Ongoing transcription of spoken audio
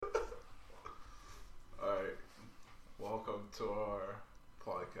to our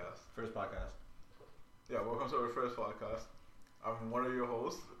podcast. First podcast. Yeah, welcome to our first podcast. I'm one of your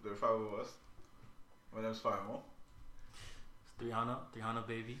hosts. There are five of us. My name's Fimo. It's Triana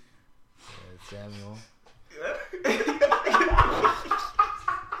baby. It's Samuel.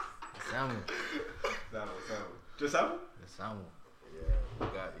 Samuel. Just Samuel? It's Samuel. Yeah,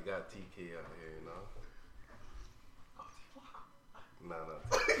 you got TK out here, you know. Nah.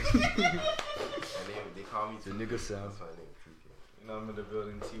 And they call me The TK. nigga Sam. That's my name, TK. You know, I'm in the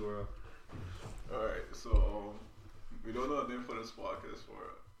building, T-World. Alright, so we don't know a name for this podcast for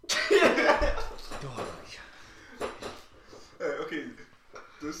Hey, okay.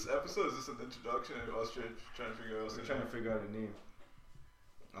 This episode is just an introduction and us trying to figure out. We're trying to figure out a name.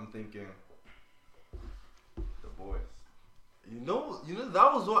 I'm thinking The Boys. You know,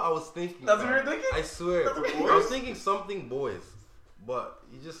 that was what I was thinking. That's what you were thinking? I swear. The Boys? I was thinking something boys. But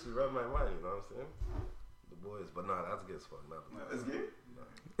you just read my mind, you know what I'm saying? The Boys. But nah, that's good as fuck. Not the Boys. That's gay?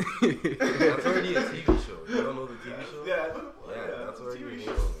 That's already a TV show. You don't know the TV show? Yeah, I know. Yeah, that's already TV a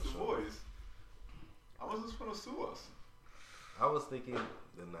show. show. The Boys. I was just gonna sue us. I was thinking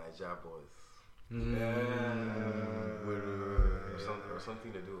the Niger Boys. Or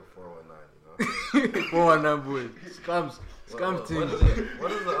something to do with 419, you know? 419 boys. Scams What team. is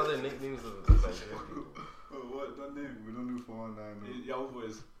the other nicknames of the Nigerian people? What? That name? We don't do 419. Yahoo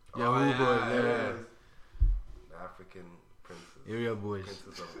Boys. Yahoo boys, yeah. The African princes. Area boys.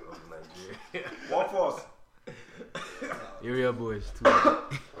 Princes of Nigeria. Walk Force. Area boys too.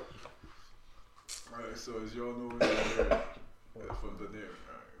 Alright, so as y'all know, from the name.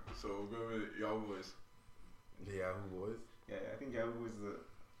 Alright, so we're going with Yahoo Boys. The Yahoo Boys. Yeah, I think Yahoo is the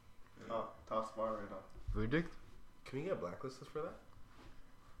top spot right now. Verdict? Can we get blacklisted for that?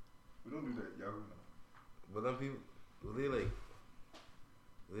 We don't do that Yahoo now. But then people, will they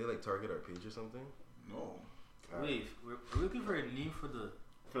like target our page or something? No. Wait, we're looking for a name for the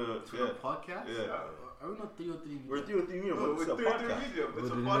For podcast? Yeah. Are we not 303? We're doing the name No, of it's the 33 podcast. Media. It's What's a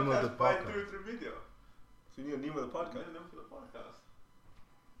the name of the podcast by podcast? 33 Media. So you need a name of the Podcast. podcast. Name for the podcast.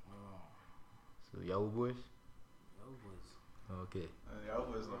 Oh, So Yahoo boys? Yahoo Boys. Okay. Yahoo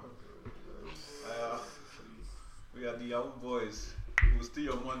Boys, no. We are the Yahoo Boys. We'll steal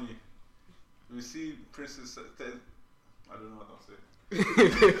your money. We see Princess. I don't know what I'm saying.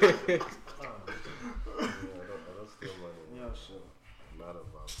 Yeah, I don't steal money. Yeah, sure. I'm not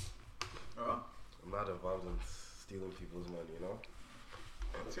involved. I'm not involved in stealing people's money, you know?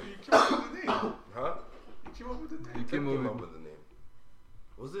 So you came up with the name. Huh? You came up with the You name. came Came up up with the name.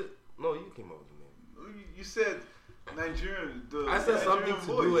 Was it? No, you came up with the name. You said Nigerian. I said something Nigerian to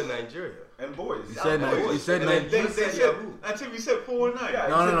boys. do with Nigeria. And boys. You said boys. you said And then Niger. you said Yahoo. I think we said 419. Yeah.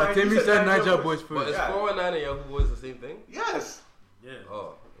 No. Timmy you said said Niger Niger boys. boys But first. is Yeah. 419 and Yahoo Boys the same thing? Yes. Yeah.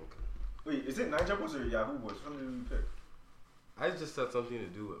 Oh, okay. Wait, is it Niger Boys or Yahoo Boys? Which one did you pick? I just said something to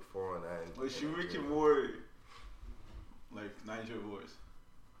do with 419. But she make it more like Niger boys.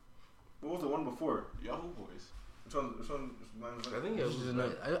 What was the one before? Yahoo Boys. Which one was I think We Yahoo. should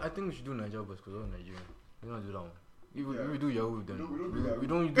do I think we should do Niger boys because we're Nigerian. We don't do that one. If Yeah. we do Yahoo, then We don't do Yahoo. we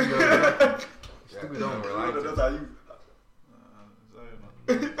don't do Yahoo. Yeah, Stupid no, dumb. we're lying to That's how you.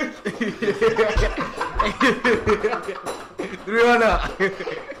 Sorry, 300.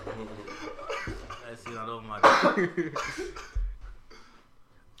 I see, I don't matter.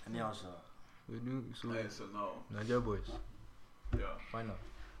 Anyhow, sir. We do so Alright, so now, Niger boys. yeah. Final.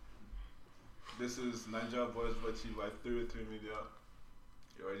 This is Niger Boys brought to you by 33 Media.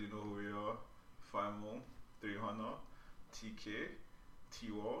 You already know who we are. Fimo, 300, TK,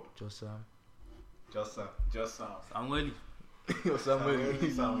 T-World, Just Sam. Just Just Sam. Samueli. Samuel.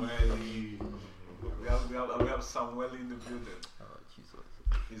 Samuel. We have Samuel in the building. Oh Jesus.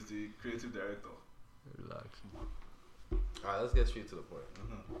 He's the creative director. Relax. Alright, let's get straight to the point.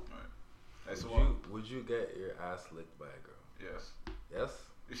 Alright, so Would you get your ass licked by a girl? yes. Yes?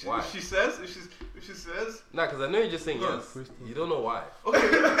 If Why? she says, Nah, because I know you're just saying No, yes. first thing. You don't know why. okay.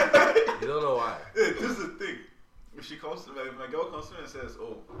 You don't know why. Hey, this is the thing. If she comes to me, if my girl comes to me and says,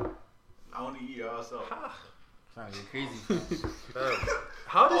 "Oh, I want to eat your ass out," Fam, you're crazy.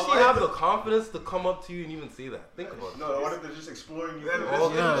 How does she have the confidence to come up to you and even say that? Think about it. No, what if they're just exploring you? Then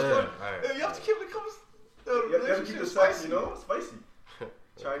Oh, yeah. Alright. you have to keep the You have to keep the sex, spicy.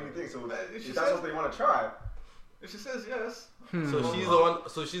 Try new things. So If she if that's says- what they want to try, If she says yes, So she's the one.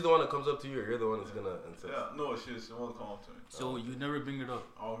 So she's the one that comes up to you, or you're the one that's gonna insist. yeah, no, she won't come up to me. So you never bring it up.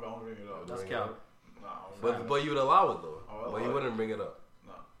 I won't bring it up. That's Bring it cap. up. Nah, I won't bring it up. But you would allow it though. I'll But you allow wouldn't bring it up.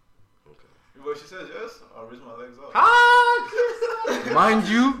 Nah. Okay. But if she says yes, I'll raise my legs up. Mind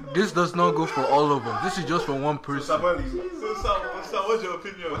you, this does not go for all of us. This is just for one so person. Samuel, So, Sam, what's your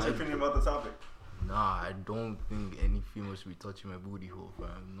opinion? what's your opinion about the topic? Nah, I don't think any female should be touching my booty hole, fam.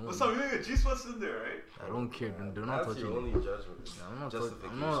 No, What's up? You think a G-spot's in there, right? I don't care. They're not That's touching your it. only judgment. I'm not. Justification.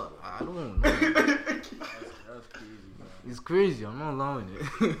 I'm not. I don't know. That's crazy, man. It's crazy. I'm not allowing it.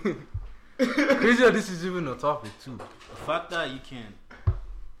 Crazy that this is even a topic too. The fact that you can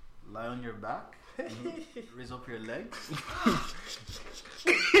lie on your back, raise up your legs,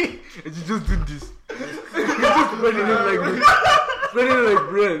 And you just do this. You just spreading it like this. Spreading it like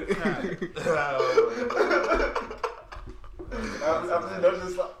bread. After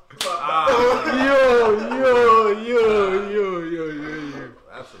just like, Yo.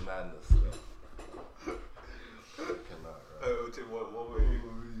 That's a madness. Though. Cannot, right? what were you?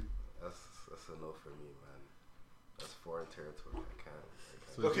 That's a no for me, man. That's foreign territory. I can't.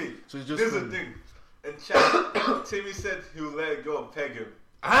 So- Okay, so it's just there's from- a thing. In chat, Timmy said he would let it go and peg him.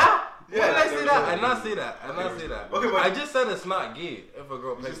 Huh? Yeah, Why did I say there that? was I a- did not say that. I did not say that. Okay, but- I just said it's not gay if a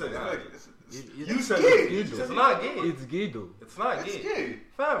girl You pegs said a it's guy. like, You said it's it's gay gay. though. It's not gay. It's gay though. It's not It's gay. gay.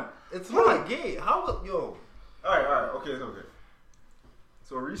 Fam, it's not gay. How would yo? Alright, okay.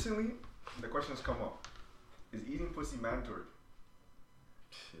 So recently, the questions come up: is eating pussy mandatory?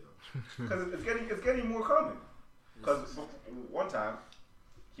 Because it's getting more common. Because one time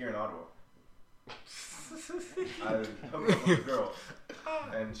here in Ottawa, I hooked up with a girl,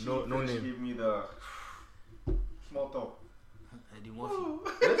 and she No name. gave me the small toe. Eddie Murphy.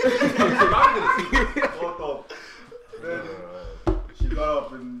 Small toe. Then she got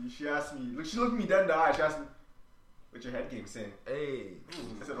up and she asked me. Look, she looked me dead in the eye. She asked me, "What's your head game saying?" Hey.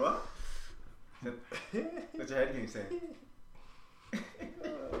 I said, "What?" I said, "What's your head game saying?" Oh,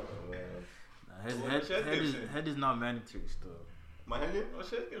 man. Nah, his What head, the shit head, game is, say? head is not mandatory still. My head game? What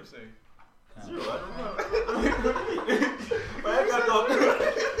shit him saying? Zero. I don't know. My head got dog.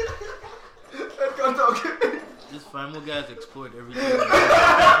 Head got dog. This final guy's explored everything. Wait.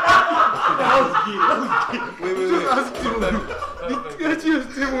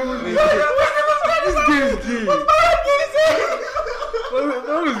 This game is gay.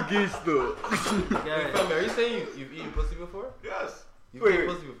 That was gay still. Hey, fam, are you saying you've eaten pussy before? Yes. You've Wait, eaten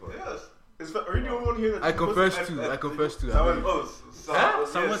wait. pussy before? Yes. Are you the only one here that I confess to. I confess to. I mean,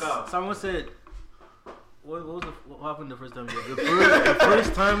 Someone said, what happened the first time you the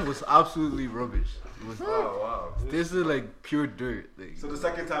first time was absolutely rubbish. It was. Oh wow. This is like pure dirt. Like, So the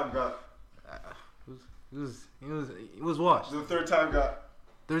second time got. it was washed. The third time got.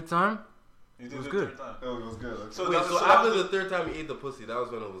 Third time, You It did was the good. third time. Oh, it was good. So Wait, that so was after the third time you ate the pussy, that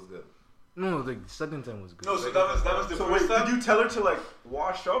was when it was good. no, like the second time was good. No, so that was the So first wait, time. did you tell her to like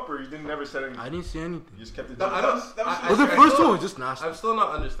wash up, or you didn't never said anything? I didn't see anything. You just kept it. No, I don't. that was- But the I first still- one was just nasty. I'm still not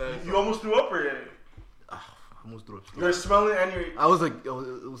understanding. You almost threw up, or I almost threw up. you're smelling and you're. I was like, it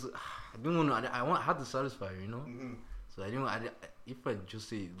was I didn't want to. I had to satisfy her, you know. Mhm. So I didn't. If I just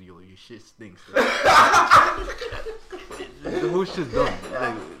say yo, your shit stinks, the whole shit's done.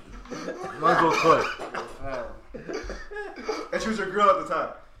 Like, might as well cut. And she was your girl at the time.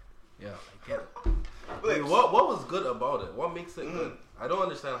 Yeah, I can't. Wait, what was good about it? What makes it good? I don't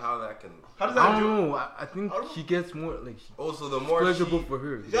understand how that can. How does I that don't do? know. I think she gets more like Oh, so the more pleasurable she, for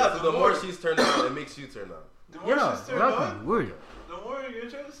her. Yeah, so the more she's turned on, it makes you turn on. The more Yeah, she's turned exactly. on, Word. the more you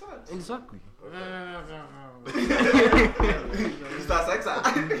enjoy the sex. Exactly. It's not sex act.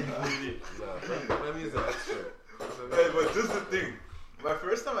 Nah, that means an extra. Hey, but this is the thing. My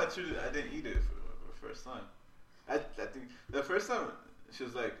first time I didn't eat it for the first time. I think the first time she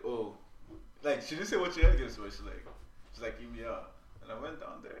was like, oh, like she didn't say what she had against, but she's like, eat me out. And I went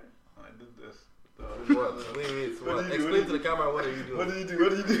down there and I did this. What? Wait. So What what? do you do? Explain to the camera what are you doing? What do you do?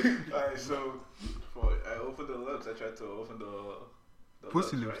 Alright, so I opened the lips. I tried to open the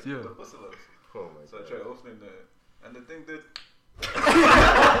Pussy lips, right? yeah. The pussy lips. Oh my So I god. tried opening it, and the thing did.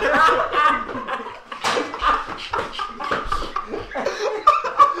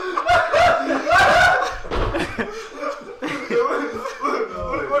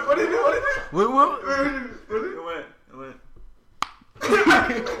 What did you do? What? It went.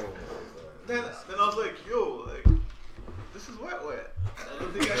 Then I was like, yo, like, this is wet. I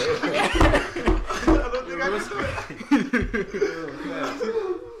don't think I can do it.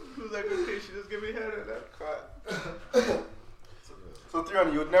 He was like, okay, she just give me head and that caught. So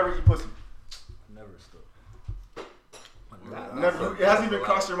 300, you would never eat pussy. Never still. Never. It hasn't even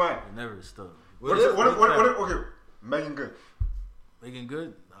crossed your mind. Never still. What? Okay, Megan Good. Making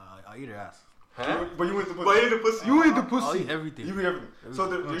good? I'll eat her ass. Huh? But you went to pussy. But I ate the pussy. You ate the I'll pussy. eat everything. You eat everything. So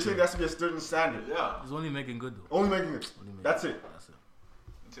you're saying there has to be a certain standard. Yeah. It's only making good though. Only making it. Only making That's it. That's it.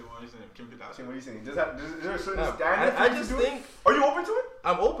 Until what are you saying? Kim So Kardashian. what are you saying? Is there a certain Nah, standard? for I you to just do think it? Are you open to it?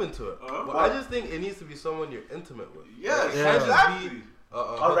 I'm open to it, Uh-huh. but I just think it needs to be someone you're intimate with. Yes, It can't just exactly. be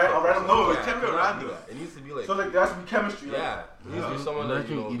I'll write them No, down. it can't be random. It needs to be like So like there has to be chemistry. Like, yeah, it needs to be someone that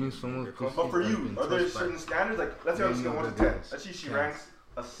Imagine you know. eating someone's you're pussy. but for Like, you, been are there touched by- certain standards? Like let's say on a scale of 1 to 10. Let's see she ranks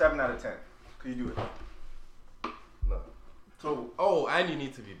a 7 out of 10. Could you do it? No. So Oh, and you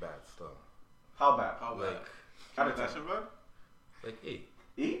need to be bad still. how bad? How bad? Like Out of 10. That's bad? like 8.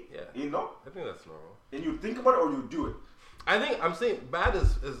 8? Yeah. 8 no? I think that's normal. And you think about it or you do it? I think I'm saying bad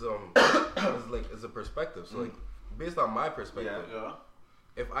is is like is a perspective. So like based on my perspective, Yeah.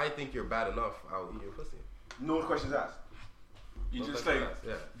 if I think you're bad enough, I'll eat your pussy. No questions asked. You No just questions like asked,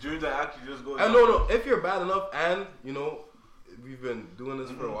 yeah. during the act, you just go. And no, if you're bad enough and you know we've been doing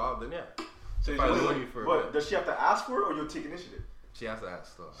this for a while, then yeah. So If you I just, know you for a But bit, does she have to ask for it or you'll take initiative? she has to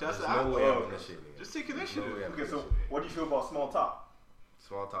ask still. She has to There's no ask? way Oh, I'm okay. initiating it. just take There's initiative. no way I'm Okay, so initiating it. what do you feel about small talk?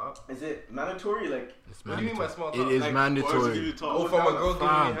 Small talk. Is it mandatory? Like It's What do you mean by mandatory. small talk? It is Like, or mandatory. give you talk. Oh, from a girl giving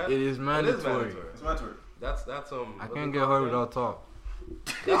me Fam, head? it is mandatory. it's mandatory. That's I what can't they get call hard it? without talk.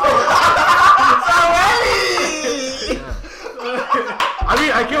 I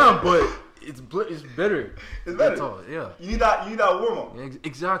mean, I can, but it's better. It's That's better. all. Yeah. You need that warm up. Yeah,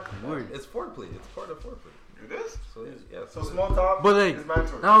 exactly. Word. It's foreplay. It's part of foreplay. It is. So yeah. So small talk But like is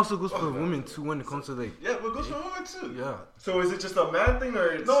mandatory. that also goes for women too when it comes to like Yeah, but goes for women too. yeah. So is it just a man thing or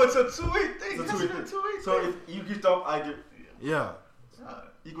it's No, it's a two-way thing. it's a Yes, two-way it's thing? a two-way So thing. if you give up, I give Yeah.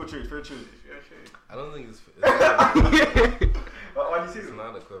 equal trade, fair trade. I don't think it's Why do you say it's that?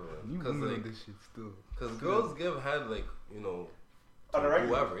 not equivalent You because know like this shit still. because girls give head like you know On a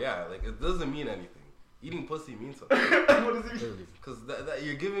regular. whoever yeah like it doesn't mean anything. Eating pussy means something What does it mean? because that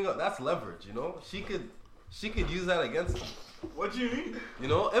you're giving up that's leverage. You know she could use that against you. What do you mean? You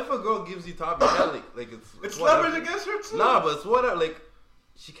know if a girl gives you top, you can't like It's whatever. leverage against her too. Nah, but it's whatever. Like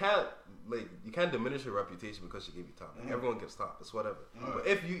she can't like you can't diminish her reputation because she gave you top. Like, everyone gives top. It's whatever. But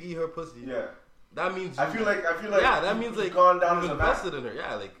if you eat her pussy, Yeah. that means I feel like yeah, that means you've like gone down you've as a man. invested in her.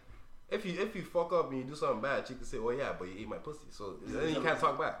 Yeah, like if you fuck up and you do something bad, she can say, "Oh yeah, but you ate my pussy," so then you can't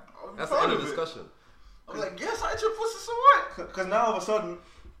talk back. I'm That's the proud end of of it. discussion. I'm like, yes, I ate your pussy, so what? Because now all of a sudden,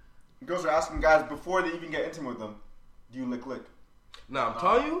 girls are asking guys before they even get intimate with them, do you lick? Now I'm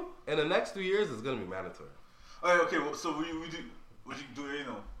telling you, in the next 3 years, it's gonna be mandatory. Alright, okay. Well, so would you do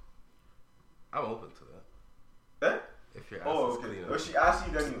anal? I'm open to that Eh? if your ass Oh, is okay. clean. If she asks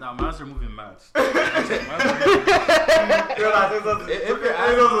you, then you. Nah, mans are moving mad. If your ass is there's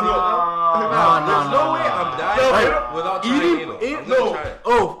no way I'm dying without trying anal. I'm gonna try it.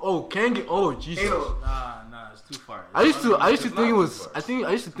 Can get Jesus. Anal. Nah, it's too far. I used to It's think not it was. too far.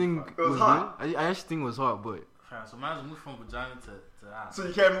 I used to think it was was hot. good. I actually think it was hot, but Fam, so mans move from vagina to ass. So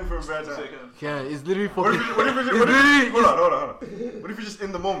you can't move from bad time. Second. yeah, it's literally What fucking. if hold on. What if you're just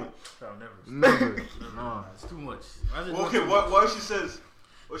in the moment? Fam, never. Never. No. Nah, it's too much. Imagine Okay, doing too much. what she says?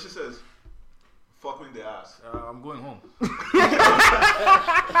 What she says? Fuck me in the ass. I'm going home. Fuck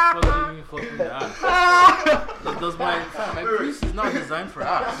you mean fuck me in the ass? Does my piece is not designed for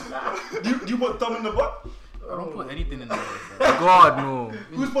ass. Do you put thumb in the butt? I don't put anything in there. God no.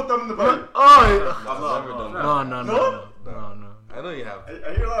 Who's put thumb in the butt? Oh. I've never done that. No. I know you have.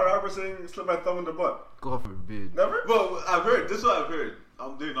 I hear a lot of rappers saying slip my thumb in the butt. God forbid. Never? Well, I've heard. This is what I've heard.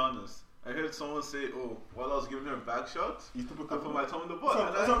 I'm being honest. I heard someone say, "Oh, while I was giving her back shots, You still put I thumb put in my the butt? thumb in the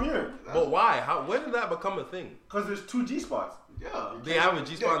butt." That's what I'm hearing. But why? When did that become a thing? Because there's 2 G spots. Yeah. They have a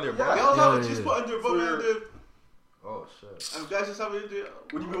G spot in their Yeah. butt. Girls have a Yeah, G-spot in their butt, So man, you're- dude. Oh shit. And guys just have it in their.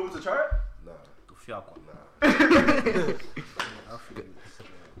 Would you be able to try it? Nah. To fiaco.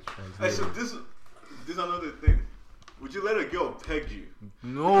 Hey, so this is another thing. Would you let a girl peg you?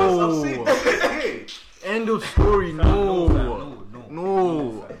 I'm No. saying, hey, End of story. No.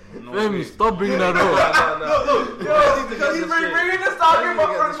 No. Let me stop bringing that up. No. Because he's bringing this talking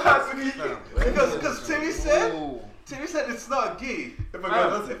about first class with me. because Timmy said it's not gay. If a girl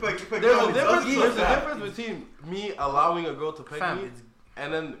does it. If a There's girl a does difference. There's a that, difference between me allowing a girl to peg Fam, me it's-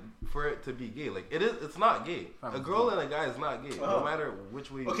 and then for it to be gay. Like it's not gay. Fam, A girl and a guy is not gay, no matter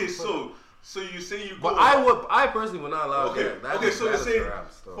which way. Okay, you put it. so you say you go. But I personally would not allow. Okay, that. okay, so you're saying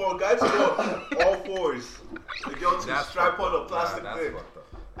for a guy to go all fours, the girl to That's strap fucked on a up. plastic Nah, thing that's fucked up.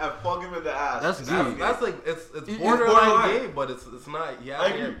 and fuck him in the ass. That's gay. That's like it's It's borderline borderline. gay, but it's not. Yeah, I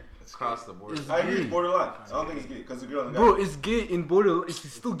agree. It's across the board. It's I agree, gay. it's borderline. I don't think it's gay because the girl and the guy. Bro, it's gay in border. It's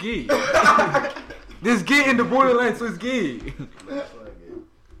still gay. There's gay in the borderline, so it's gay.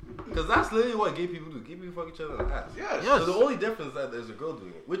 Because that's literally what gay people do. Gay people fuck each other in the ass. Yes. Yes. So the only difference is that there's a girl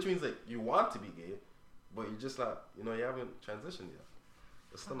doing it, which means that you want to be gay, but you're just not. You haven't transitioned yet.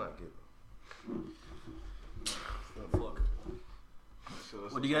 It's still not gay. Fuck.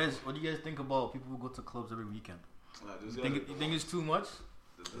 What do you guys think about people who go to clubs every weekend? Nah, this You guy- think it's too much?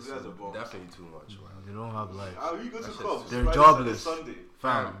 This guy's a boss. Definitely too much, man. They don't have life. How you go to That shit's clubs? They're Friday, jobless. Saturday,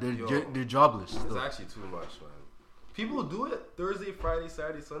 Fam, Yo. they're jobless. It's Still. actually too much, man. People do it Thursday, Friday,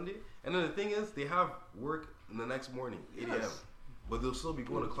 Saturday, Sunday, and then the thing is, they have work in the next morning, 8 a.m. Yes. But they'll still be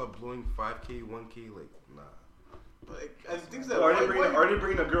going to club blowing 5K, 1K, like, nah. Like, and things that Are they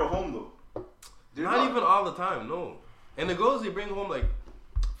bringing a girl home though? They're Not even all the time, no. And the girls they bring home, like,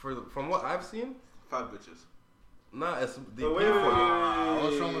 from what I've seen, 5 bitches. nah, it's, they Wait, pay wait, for it.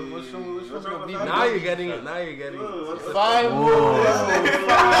 What's wrong with what's wrong with with BB? that? Now you're getting it. Now you're getting it. Five.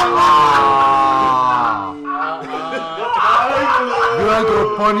 You ain't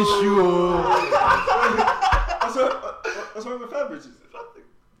gonna punish you. What's wrong with fat bitches? Nothing.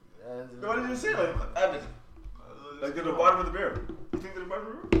 What did you say? Like fat bitches? Like they're the bottom of the barrel. You think they're the bottom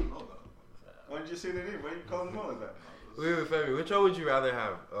of the barrel? No. Why did you say their name? Why did you call them out like that? Wait, Femi, which one would you rather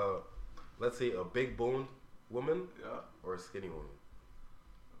have? Let's say a big boned woman Yeah. or a skinny woman?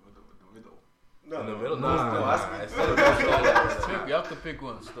 The middle. No. In the middle? No, ask me. I said it. You have to pick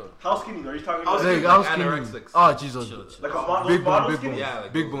one still. How skinny? Are you talking How about? skinny? Like, I was kidding. Anorexics. Oh, Jesus. Like a Big bone, model big skinny? bone. Yeah,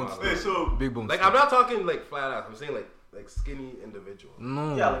 like Big those bones. models. Wait, so Big bones. Like, I'm not talking like flat ass. I'm saying like skinny individual.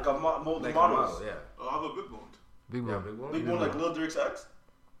 No. Yeah, like a Like models. a model, yeah. I'll have a big bone. Big Yeah, bone. big one. Big one like Lil Durk's ex?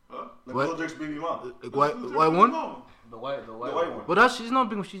 Huh? Like What? Lil Durk's baby mom. Like, white one? The white The white one. But that she's not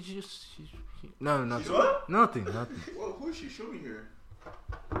big. She's just. No, nothing. She's what? Nothing. Well, who is she? Show me here.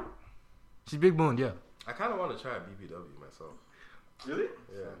 She's big bone, yeah. I kind of want to try BBW myself. Really?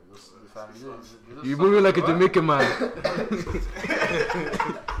 Yeah. You moving like a Jamaican man.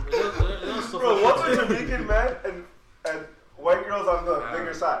 Bro, what's a Jamaican man and white girls on the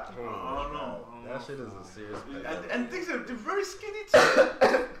bigger side? I don't know. That shit is a serious And things are they're very skinny too.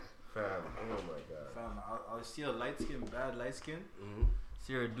 Fam, oh my god. Fam, I'll see a light skin, bad light skin. Mm-hmm.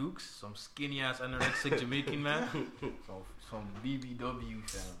 Sarah Dukes, some skinny ass anorexic Jamaican man. Some BBW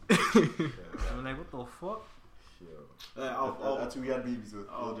fam. I'm like, what the fuck? That's who we had babies with.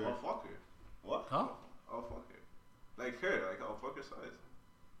 I'll Lil Durk. fuck her. What? Huh? I'll fuck her. Like her, like I'll fuck her size.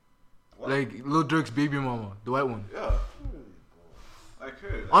 What? Like Lil Durk's baby mama, the white one. Yeah. Like her.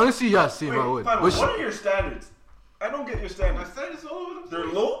 Like, Honestly, yeah, same. I would. Fine, But what are your standards? I don't get your my standards. standards all over the place. They're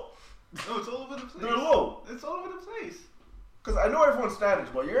low? No, it's all over the place. They're low. It's all over the place. Because I know everyone's standards,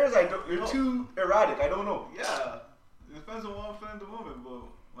 but yours, I don't. You're No. too erratic. I don't know. Yeah. It depends on what I'm feeling the woman, but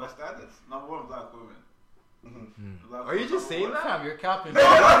my standards, number one, black women. Black Are you women, just saying number that? Fam, you're capping.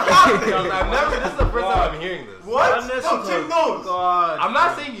 I've never. This is the first time I'm hearing this. What? Unless No, you Tim go- knows. God. I'm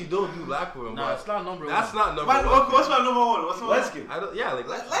not saying you don't do black women, Nah, but it's not number that's one. not number Man, one. what's my number one? What's my Light skin. I don't. Yeah, like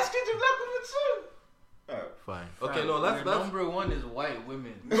Let's get to black women too. Fine. Okay, no, let's. Number one is white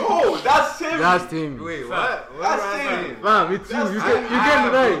women. No, that's him. That's him. Wait, what? What That's am I it. saying? Fam, it's you. You That's- get I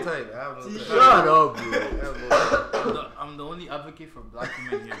have no right. type. I have no type. Shut up, bro. I have no type. I'm the only advocate for black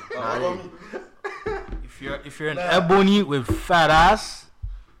women here. Follow me. If you're an ebony with fat ass,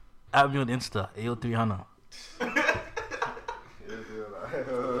 add me on Insta. AO3 Hannah.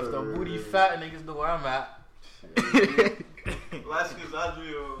 If the booty fat, niggas know where I'm at. Last skin's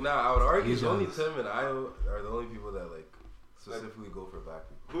Adrio. Nah, I would argue He's only honest. Tim and I are the only people that like specifically go for black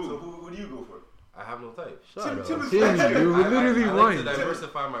people. So who do you go for? I have no type. Shut Tim- up. Tim is Timmy, fat. you I literally like won. to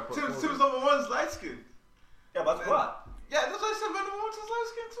diversify my portfolio. Tim's number one is light skin. Yeah, that's black. Yeah, that's why I said my number one is light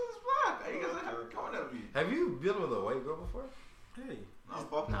skin too. Is black. You guys are coming at me. Have you been with a white girl before? Hey. Nah,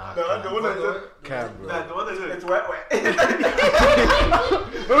 fuck Nah. that. No, the one that Cab, bro. Nah, the one that did it's wet, wet.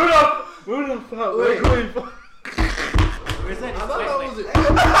 Move the fuck. Wait. Where's that? I thought that was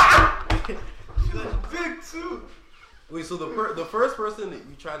She's like big too. Wait, so the first person that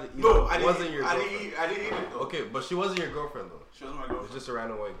you tried to eat No, I wasn't your I girlfriend. didn't eat. I didn't eat it though. Okay, but she wasn't your girlfriend though. She was my It girlfriend. was just a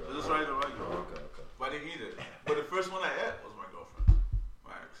random white girl. It was just right the right girl. Oh, okay, okay. But I didn't eat it. But the first one I ate was my girlfriend.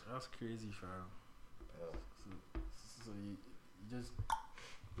 My ex. That's crazy, fam. So you just.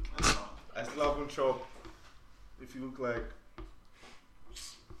 I don't know. I still have control. If you look like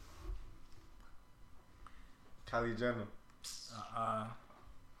Kylie Jenner,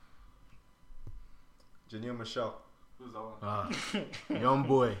 Janelle Michelle, Who's that one? Young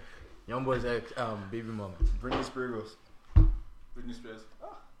boy. Young boy's ex, baby mama. Britney Spears. Britney Spears.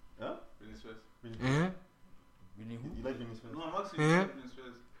 Huh? Britney Spears. Eh? You like Britney Spears? No, I'm actually Yeah. Britney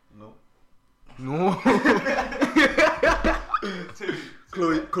Spears. No. No. Timmy.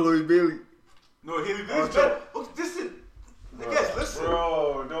 Chloe Bailey. No, Haley Oh, Bailey's better. Oh, listen. Guys, listen.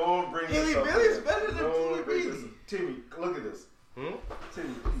 Bro, don't bring Haley this up. Bailey's better than Don't Chloe bring Bailey. this- Timmy, look at this. Hmm?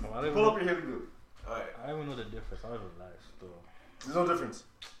 Timmy, I don't pull up your Haley Bailey. Alright. I don't even know the difference. I don't even lie still. There's no difference.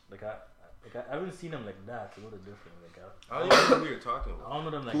 Like I haven't seen them like that to know the difference. Like I don't even know who you're talking I about. don't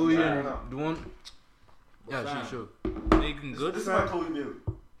know them like Chloe that. and the one. Yeah, Fam. she sure. Big looking good, This is my fam. Chloe Bailey.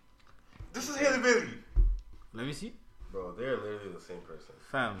 This is Haley Bailey. Let me see. Bro, they're literally the same person.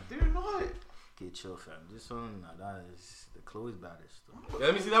 Fam. They're not. Okay, chill, fam. This one, nah, that is the Chloe's baddest. Though. Yeah,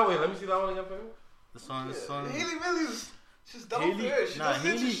 let me see that one. Let me see that one again, fam. This one. Haley Bailey's just down Haley- there. She nah, doesn't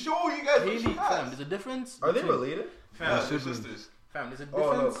need to Haley- show you guys what Haley, she fam, has. there's a difference. Are they between- related? Fam, Yeah, there's they're a sisters. fam, there's a Oh,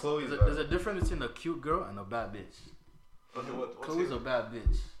 no, difference. Chloe's there's a bad. difference between a cute girl and a bad bitch. Okay, what's Chloe's Haley? a bad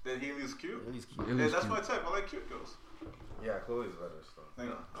bitch. Then Haley's cute. Haley's cute. Yeah, that's my type. I like cute girls. Yeah, Chloe's better still. Thank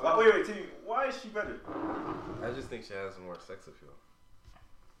you. Wait, tell me, why is she better? I just think she has more sex appeal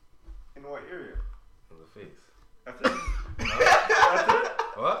In what area? in the face. That's it? That's it?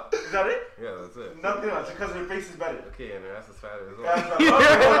 What? Is that it? Yeah, that's it. Nothing else, because her face is better. Okay, and her ass is fatter as well.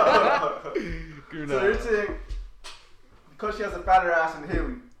 That's right. So you're saying, because she has a fatter ass than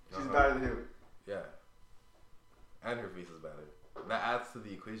Haley, she's better than Haley. Yeah. And her face is better. That adds to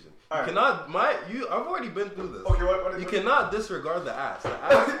the equation. You Alright. cannot I've already been through this. Okay, what You cannot disregard the ass. The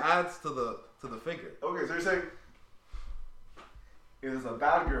ass adds to the figure. Okay, so you're saying, if there's a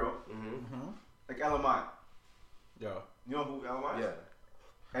bad girl, Mm-hmm. like LMI, Yeah. you know who LMI is?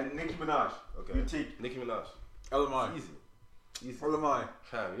 Yeah. And Nicki Minaj, Okay. you take, Nicki Minaj. LMI. It's easy. LMI.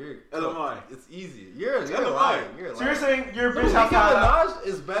 Fam, you're LMI. It's easy. You're LMI. lying. You're so you're lying. saying your No, bitch has Nicki to have ass. Minaj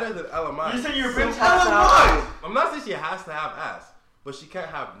is better than LMI. You're saying your bitch has to LMI. have ass. I'm not saying she has to have ass, but she can't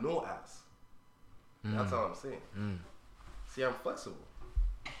have no ass. Hmm. That's all I'm saying. See, I'm flexible.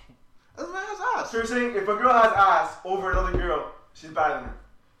 LMI has ass. So you're saying if a girl has ass over another girl, she's better than her.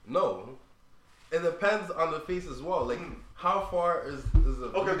 No, it depends on the face as well. Like, how far is a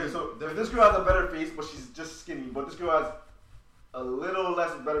Okay, so if this girl has a better face, but she's just skinny, but this girl has a little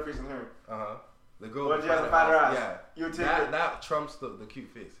less better face than her, the girl but with she has a fatter fatter ass, yeah, you take that it. that trumps the cute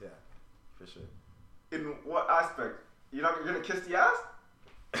face. Yeah, for sure. In what aspect? You're gonna kiss the ass?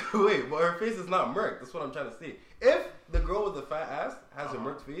 Wait, but her face is not murked. That's what I'm trying to say. If the girl with the fat ass has a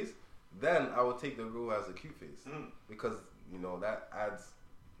murked face, then I would take the girl who has a cute face because that adds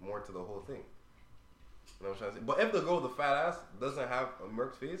more to the whole thing. You know what I'm trying to say? But if the girl with the fat ass doesn't have a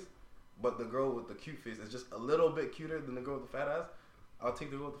murked face, but the girl with the cute face is just a little bit cuter than the girl with the fat ass, I'll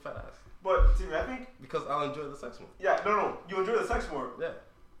take the girl with the fat ass But Timmy, I think because I'll enjoy the sex more. no, you enjoy the sex more, Yeah.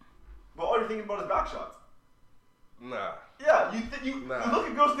 but all you're thinking about is back shots. Nah. Yeah, you look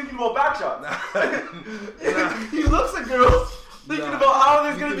at girls thinking about back shots. Nah. He looks at girls thinking about how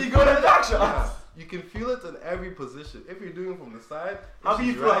they're gonna be good at back shots. Yeah. You can feel it in every position. If you're doing it from the side, How if do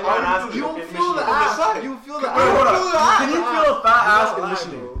you she's feel a riding fat it, ass you'll in feel the Michigan? ass. You feel the Wait, hold on. ass. Can you feel a fat ass in You're not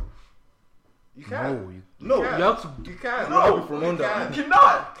Michigan? lying, bro. You can't. No, can't. you have to. You can't. No, from you under. can't. You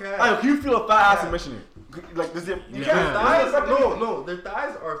cannot. Can't. Ayo, can you feel a fat ass in Can't. Michigan? Like, does it? You You can't. Thighs, Does it- no, their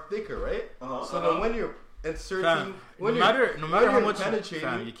thighs are thicker, right? So then when you're inserting, Fam, when no matter how you're much you- penetrating,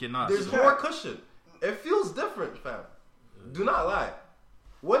 fam, you cannot. there's You more can't. cushion. It feels different, fam. Do not lie.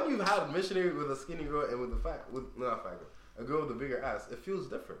 When you've had a missionary with a skinny girl and with not fat girl, a girl with a bigger ass, it feels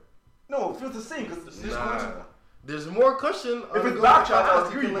different. No, it feels the same because There's more cushion. if it's back shots, I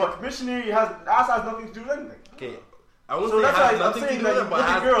agree. But missionary ass has nothing to do with anything. Okay, I won't So say it that's has why I'm nothing to saying do that with you it, look but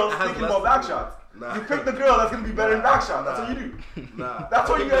at it girls has thinking less about back to do. shots. Nah. You pick the girl that's gonna be better in back shots. That's what you do. Nah, That's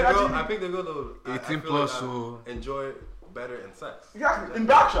what I you picked the actually girl. do. I picked the girl though. 18 feel plus, like I so- enjoy better in sex. Exactly. In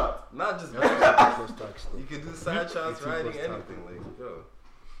back shots. Not just You back have to shots. plus tax, You can do side shots, 18 riding, plus tax. anything. Like, yo.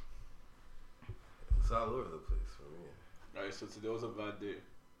 It's all over the place for me. Alright, so today was a bad day.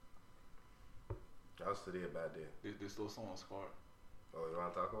 That was today a bad day. They stole someone's car. Oh, you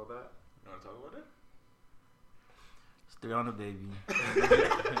want to talk about that? You wanna talk about it? Stay on the baby.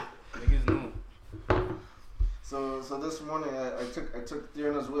 Niggas know. So this morning I took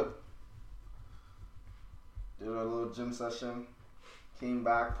Thierna's whip. Did a little gym session. Came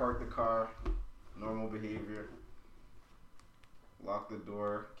back, parked the car, normal behavior. Locked the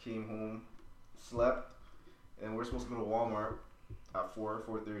door, came home, slept, and we're supposed to go to Walmart at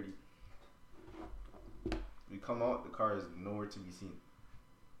 4:30. We come out, the car is nowhere to be seen.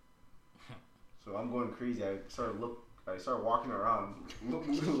 So I'm going crazy. I started walking around,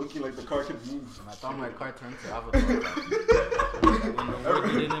 looking like the car could move. And I thought my car turned to Avatar. When the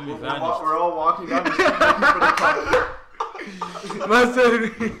word didn't be vanished. We're all walking down the street looking for the car. Man said,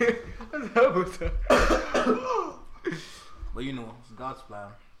 "What's up?" But it's God's plan.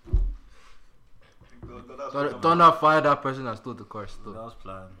 Thunder fired that person that stole the car. Still, God's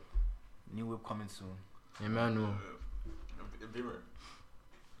plan. New whip coming soon. man, no. Beamer.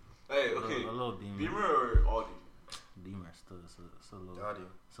 Hey, okay. A little Beamer. Beamer or Audi? Beamer still. It's a little. Audio.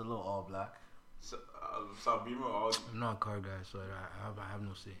 It's a little all black. So Beamer or Audi? I'm not a car guy, so I have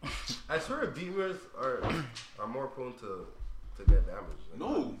no say. I swear Beamers are more prone to get damaged.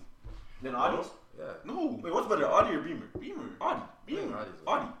 No. Then Audi? Yeah. No. Wait, what's better, Audi or Beamer? Beamer. Audi. Beamer.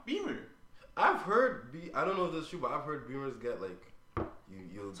 Audi. Beamer. I've heard. I don't know if this is true, but I've heard Beamers get like.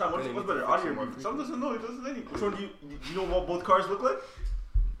 You. Sam, what's kinda need better, to Audi fix or it more Beamer? Some doesn't know. He doesn't know. Which one do you know what both cars look like?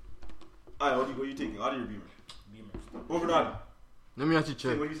 Alright, what are you taking? Audi or Beamer? Beamer. Over an Audi. Let me actually Say,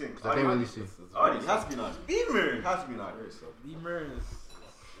 check. what do you think? 'Cause I can't really see. Audi. It has to be an Audi. Beamer. It has to be an Audi. Beamer is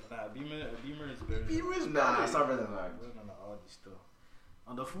Beamer is better. Beamer is Nah, it's not better than an Audi. Better than the Audi still.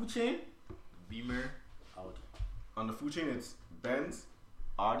 On the food chain, Beamer, Audi. On the food chain, it's Benz,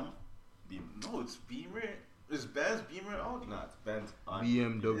 Audi, Beamer. No, it's Beamer. It's Benz, Beamer, Audi. Nah, it's Benz, Audi.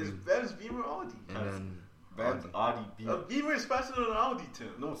 It's BMW. Benz, Beamer, Audi. And then Benz, Audi, Beamer. A Beamer is faster than an Audi,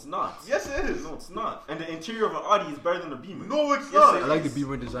 Tim. No, it's not. Yes, it is. No, it's not. And the interior of an Audi is better than a Beamer. No, it's Yes, not. I like the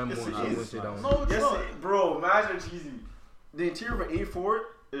Beamer design Yes, more. it I'm is. gonna say that one. No, it's Yes, not. bro, imagine cheesy. The interior of an A4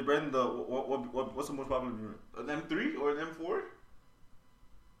 is better than the what's the most popular Beamer? An M3 or an M4?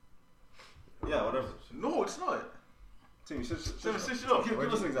 Yeah, whatever. No, it's not. Timmy, Tim, switch it up. Give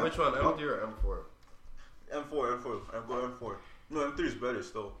us an example. Which one, M3 or M4? M4. I go M4. No, M3 is better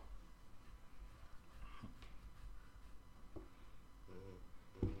still.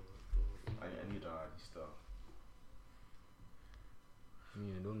 I need an Audi still.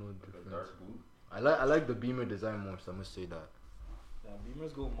 Yeah, I don't know the Like a difference. dark blue. I like the Beamer design more, so I must say that. Yeah,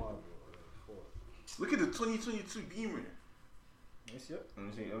 Beamers go more, bro. Look at the 2022 Beamer. You see it? Let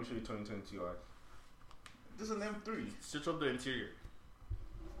me show you 2022 Audi. This is an M3. Switch up the interior.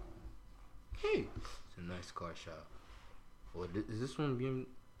 Hey, it's a nice car shop. Oh, is this one BMW?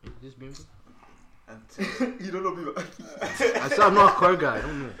 Is this BMW? And Tim. You don't know Beamer. I said I'm not a car guy. I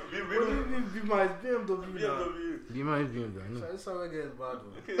don't know. Beamer is BMW. BMW. Beamer is BMW. I know. That's how I get bad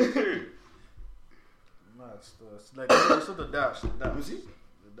one. Okay, the interior. It's like it's the dash. Let me see.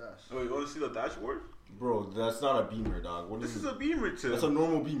 The dash. Oh, you want to see the dashboard? Bro, that's not a Beamer, dog. What This is is a Beamer, Tim. That's a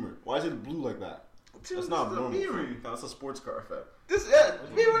normal Beamer. Why is it blue like that? Tim, That's not this is a normal. Beamer. That's a sports car effect. This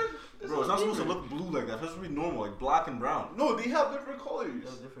Beamer. This Bro, is it's a not supposed to Beamer. look blue like that. It's supposed to be normal, like black and brown. No, they have different colors.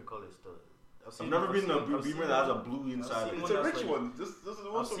 There's different colors though. I've never been in a Beamer that has a blue inside. seen It. It's one a that's rich like- one. This is the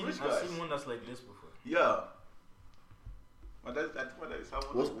one I've for seen, rich I've guys. seen one that's like this before. Yeah. My dad, I think my dad's have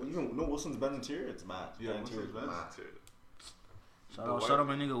one. Wilson, you know Wilson's Benz interior? It's mad. Yeah, The interior is mad. Shout The out, white- shout out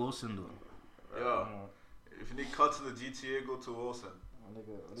my nigga Wilson though. Yeah. If you need cuts in the GTA, go to Wilson.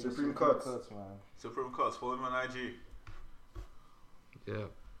 Supreme Cuts. man. Supreme Cuts. Follow him on IG. Yeah.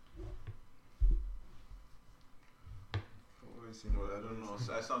 I don't know.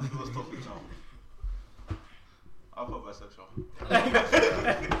 I sound too stuff now. I'll put bisexual.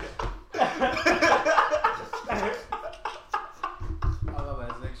 I love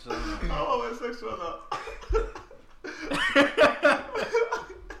bisexual. I'll put bisexual now.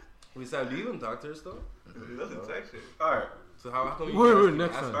 Wait, Sam, do you even talk to her still? He doesn't text it. Alright. So how come you Wait, guys wait, keep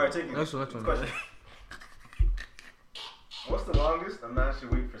next asking one. her? Alright, take it. Next one. Question. What's the longest a man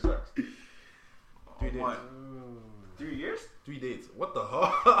should wait for sex? 3 days. One. 3 years? 3 dates. What the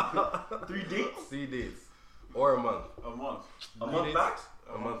hell? 3 dates? 3 dates. Or a month. A month. A Three month dates? max?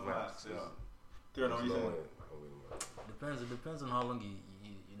 A month max. Yeah. Three, no, There's you no saying? way. It depends on how long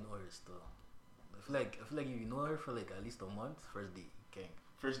you know her still. I feel like if you know her for like at least a month, first date, gang.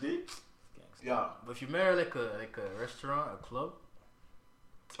 First date? Gangsta. Yeah. But if you marry like a restaurant, a club,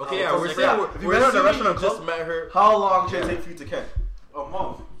 Okay, yeah, Oh, we're so saying yeah, if you we're met her at a assuming restaurant you just club- met her. How long should it take for you to catch? A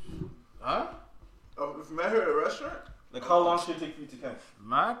month. huh? If you met her at a restaurant? Like how long should it take for you to catch?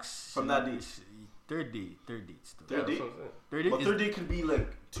 Max From that date. Third date still. Third Yeah, date? that's what I'm saying. Third date But is third date could be like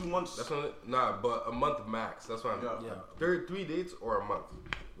 2 months. That's what, nah, but a month max. That's what I'm. Yeah. yeah. 3 dates or a month,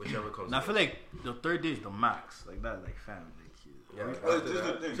 whichever comes. And I feel like the third date is the max, like that, like fam, like Yeah. Well, after this is the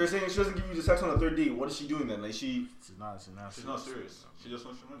that- thing. So you're saying she doesn't give you the sex on the third date. What is she doing then? Like she... she's not She's not serious. She just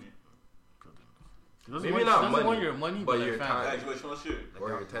wants your money. She doesn't Maybe want, not she doesn't money, want your money, but like, your fam, time. Yeah, but she wants shit. or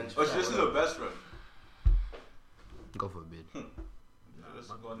your attention. Oh, this is her best friend. God forbid.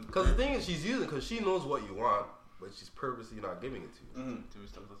 Because the thing is, she's using because she knows what you want, but she's purposely not giving it to you. Mm-hmm.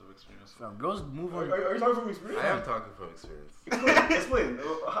 Timmy's talking lots of experience. Fam, girls move Are, on. are you talking from experience? I am talking from experience. Explain. Wait, can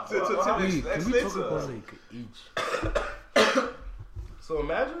we talk Explain about to like age? So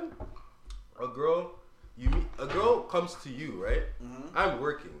imagine a girl, a girl comes to you, right? Mm-hmm. I'm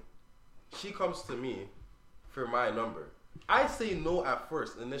working. She comes to me for my number. I say no at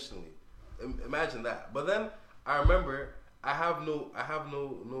first initially. Imagine that. But then I remember I have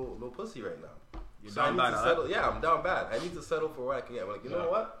no pussy right now. You're So I down need bad, to huh? settle. Yeah, I'm down bad. I need to settle for what I can get. I'm like, you know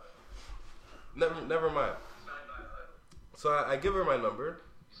what? Never mind. So I give her my number.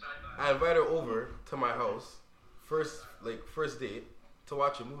 I invite her over to my house. First date to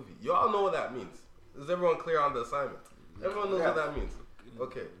watch a movie. Y'all know what that means. Is everyone clear on the assignment? Everyone knows what that means.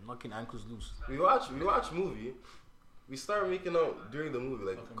 Okay. knocking ankles loose. We watch movie. We start making out during the movie,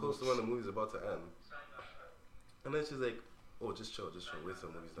 like Fucking close to books. when the movie's about to end. And then she's like, "Oh, just chill, wait till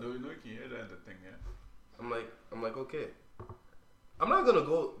the movie's No, done." no, you can hear that in the thing, yeah. I'm like, okay. I'm not gonna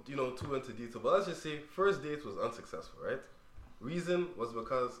go, too into detail, but let's just say first date was unsuccessful, right? Reason was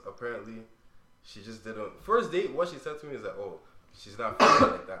because apparently she just didn't. First date, what she said to me is that, oh, she's not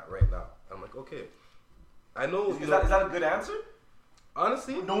feeling like that right now. I'm like, okay. I know. Is that a good answer?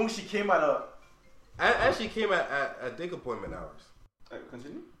 Honestly, Knowing she came at a. and she came at dick appointment hours.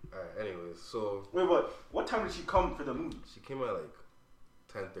 Continue. Alright, anyways, so Wait, what time did she come for the movie? she came at like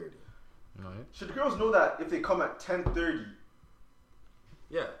 10:30. Right. Should the girls know that if they come at 10:30,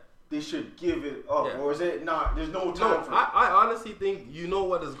 Yeah. they should give it up, Yeah. or is it not? There's no No, time for it. I honestly think you know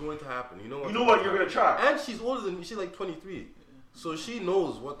what is going to happen. You know what You're gonna try. And she's older than me. She's like 23. So she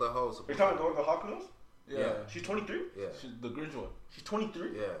knows what the hell is You're supposed talking to about the Hawk Nose? Yeah. She's 23. Yeah. She's the Grinch one. She's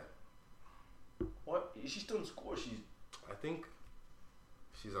 23. Yeah. What? Is she still in school? Or she's. I think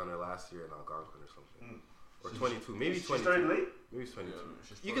she's on her last year in Algonquin or something. Or She's- 22. Maybe She 22. started late. Maybe it's 22. Yeah,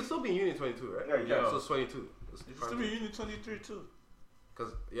 she's You can still be in uni 22, right? Yeah, you can. So it's 22. It's You still be Uni 23 too.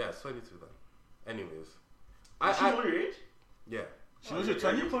 Because, yeah, it's 22 then. Anyways. Is she know your age? Yeah. She knows Are you're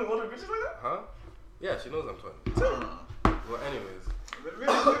 20? you playing older bitches like that? Huh? Yeah, she knows I'm 20. Well, anyways. Maybe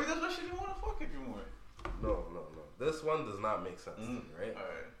that's why she didn't want to fuck anymore. No. This one does not make sense to me, right?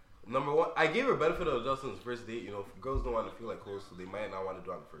 Alright. Number one, I gave her benefit of the doubt on the first date. If girls don't want to feel like hoes, so they might not want to do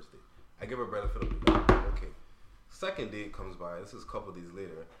it on the first date. I give her benefit of the doubt. Okay. Second date comes by. This is a couple days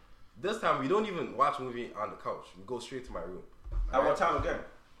later. This time we don't even watch a movie on the couch. We go straight to my room. At what time again?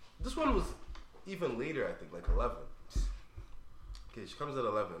 This one was even later, I think, like 11. Okay, she comes at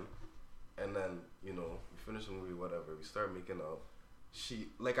 11, and then we finish the movie, whatever. We start making out.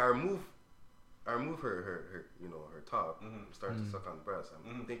 I remove her top, start to suck on the breast.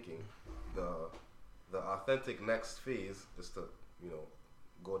 I'm thinking the authentic next phase is to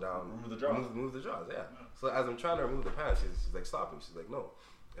go down, Remove the drawers. remove the drawers. Yeah. So as I'm trying to remove the pants, she's like stopping. She's like no,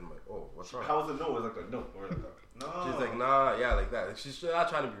 and I'm like, oh, what's wrong? How's the no? Is like a no or like a no? She's like, nah, yeah, like that. She's not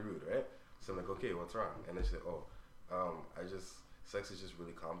trying to be rude, right? So I'm like, okay, what's wrong? And then she's like, sex is just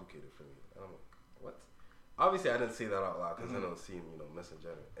really complicated for me. And I'm like, what? Obviously, I didn't say that out loud because then it would seem,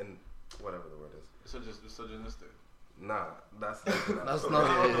 misingenuous and whatever the word is. It's misogynistic. Nah, that's definitely That's not.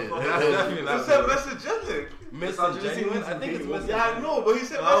 not it. That's definitely not. He said misogynic. Misogynic. I think it's Yeah, misogynic. Yeah, I know, but he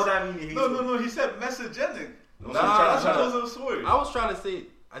said How would that mean he hates it? No, he said misogynic. Nah, That's nah. those words. I was trying to say.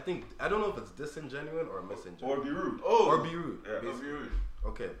 I don't know if it's disingenuine or misingenuous. Or be rude. Or be rude. Yeah. basically.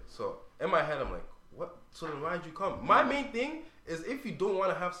 Okay, so in my head, I'm like, what? So then why'd you come? My main thing is if you don't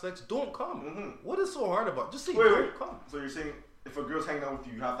want to have sex, don't come. What is so hard about? Just say don't come. So you're saying if a girl's hanging out with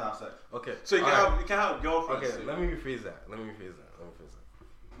you, you have to have sex? Okay. So you alright. can have girlfriends. Okay, too. let me rephrase that.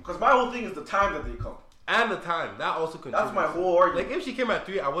 Because my whole thing is the time that they come. And the time that also contributes. That's my whole argument. Like if she came at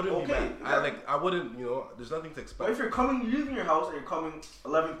 3, I wouldn't be Okay, mad. I wouldn't. There's nothing to But expect. if you're leaving your house and you're coming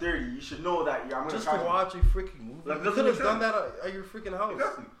 11:30, you should know that I'm gonna Just try to watch a freaking movie. Like, You doesn't could have make done sense. that at your freaking house.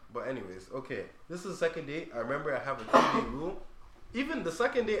 Exactly. But anyways, okay. This is the second date. I remember I have a 2-date rule. Even the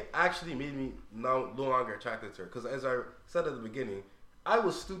second date actually made me no longer attracted to her. Because as I said at the beginning, I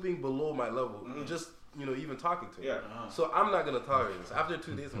was stooping below my level. Just, even talking to her. Yeah. So I'm not going to tolerate this. After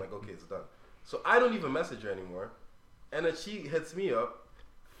 2 days, I'm like, okay, it's done. So I don't even message her anymore. And then she hits me up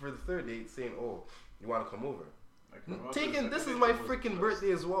for the third date saying, oh, you want to come over? This is my freaking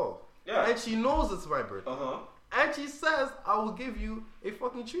birthday as well. Yeah. And she knows it's my birthday. Uh-huh. And she says, I will give you a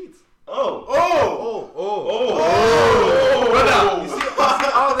fucking treat. Oh. You see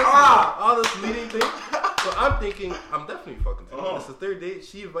all this meeting thing? So I'm thinking, I'm definitely fucking to her. It's the third date.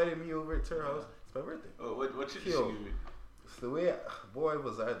 She invited me over to her house. It's my birthday. Oh, what should she Yo. give me? It's the way, boy,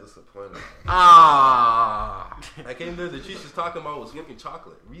 was I disappointed. Ah. I came there, the treat she's talking about was fucking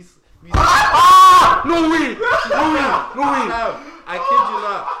chocolate. Reese. No way. I kid you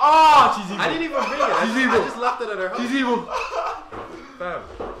not. Ah, she's evil. I didn't even bring it. I just left it at her house. She's evil. Fam.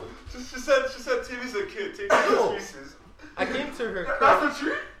 She said TV's a kid. Take No. these pieces. I came to her crib. That's the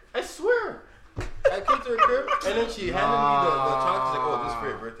treat? I swear. I came to her crib and then she handed me the chocolate. She's like, oh, this is for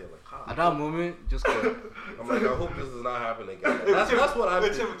your birthday. I'm like, huh? At that moment, just go. I'm like, I hope this does not happen again. That's what I'm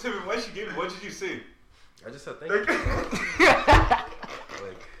thinking. Timmy, when she gave me, what did you say? I just said thank you.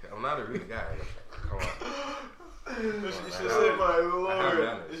 Like, I'm not a rude guy. Come on. She should I say, have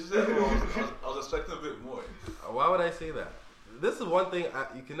manners. she said, I was expecting a bit more. Why would I say that? This is one thing,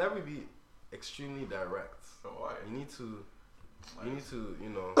 you can never be extremely direct. So why? You need to,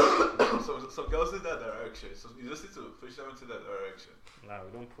 So girls in that direction. So you just need to push them into that direction. Nah,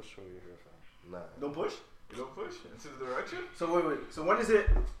 we don't push over here, fam. Nah. Don't push? You don't push into the direction. So wait. So when is it?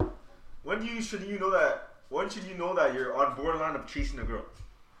 When should you know that? When should you know that you're on borderline of chasing a girl?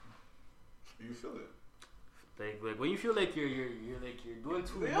 You feel it. Like when you feel like you're doing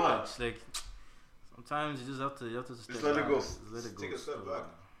too Yeah. much, like sometimes you just have to step Just let it back. go. Just let it go. Take a step back.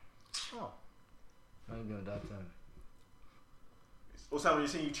 Oh. Not even at that time. Osama, you're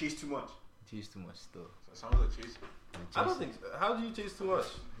saying you chase too much. Chase too much still. So it sounds like chasing. I don't think so. How do you chase too much?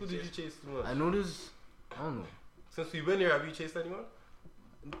 Who did you chase too much? I noticed. I don't know. Since we've been here, have you chased anyone?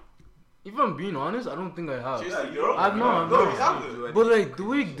 If I'm being honest, I don't think I have. Chasing a girl? I've not. No, I've you not. haven't. But like the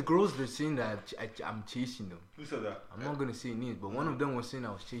way the girls they're saying that I'm chasing them. Who said that? I'm not gonna say names, but one of them was saying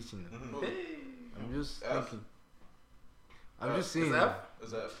I was chasing them. Mhm. I'm just F. thinking. I'm just saying. Is that?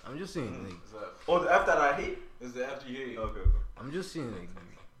 Is that? I'm just saying. Like, Is that? Oh, the F that I hate. Is the FGA? Okay. I'm just saying. Like,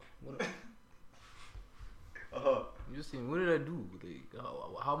 what, Uh-huh. I'm just saying. What did I do? Like,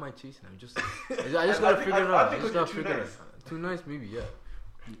 how am I chasing? I'm just. I just gotta figure it out. I just gotta figure it out. Too nice, maybe. Yeah.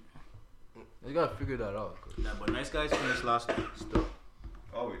 I just gotta figure that out. Nah, but nice guys finish last. Still.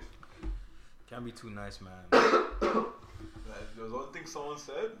 Always. Can't be too nice, man. Like, there was one thing someone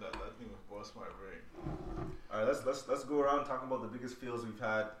said that thing was my brain. All right, let's go around talking about the biggest fails we've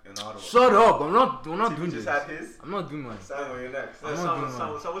had in Ottawa. Shut up! I'm not See, doing we this. just had his. I'm not doing mine. Sam, you're next. I'm Yeah, not doing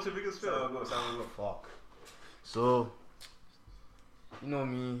mine. what's your biggest fail? Sam, go. Fuck. So, you know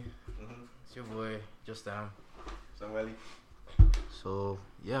me. Mm-hmm. It's your boy, Just Am. Sam Welly. So,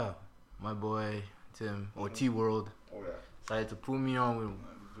 yeah, my boy Tim or T World Oh yeah. decided to put me on with.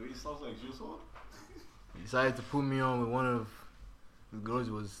 Do he sound like Juice WRLD? He decided to put me on with one of the girls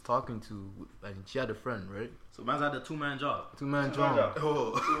he was talking to, and she had a friend, right? So man's had a 2-man job. 2-man Two-man job. job.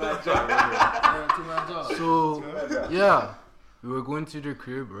 Oh. Yeah, 2-man job. So, Two-man job. yeah, we were going to their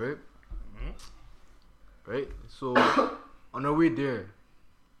crib, right? Right? So, on our way there,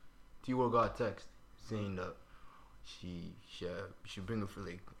 T World got a text saying that she should bring her for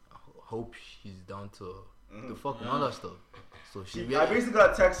like, hope she's down to the fuck and all that stuff. So she I basically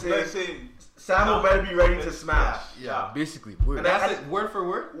got a text Like saying saying, Sam better be ready to smash. yeah, basically, we're, And That's it, word for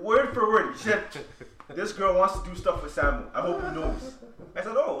word? Word for word. She said, this girl wants to do stuff with Samuel. I hope he knows. I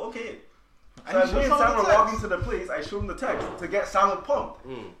said, oh, okay. So And as you me and showed Samuel Samuel the walk text. into the place, I showed him the text to get Samuel pumped.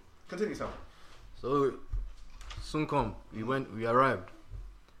 Mm. Continue, Samuel. so soon come. We arrived.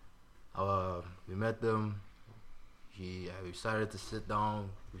 We met them. We started to sit down.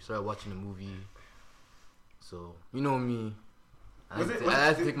 We started watching the movie. So you know me. I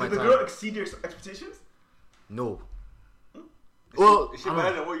had to take my did the time. girl exceed your expectations? No. Is Well, she I don't better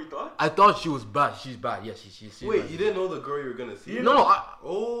know. than what you thought? I thought she was bad. She's bad. Yes, she's Wait, bad. you didn't know the girl you were gonna see? You No,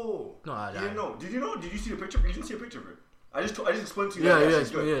 Oh. I You didn't know. Did you know? Did you see the picture? You didn't see a picture of her. I just explained to you. Yeah, that yeah,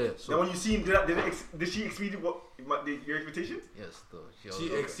 she's good. yeah. Then So when you seen, did she exceed your expectations? yes, though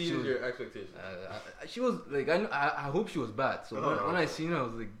She exceeded your expectations. She was like, I hope she was bad. So Oh, when I okay. seen her, I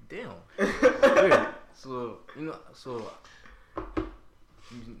was like, damn. Weird. So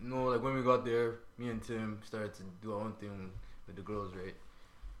like when we got there, me and Tim started to do our own thing with the girls, right?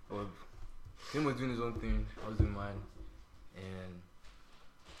 Well, Tim was doing his own thing, I was doing mine, and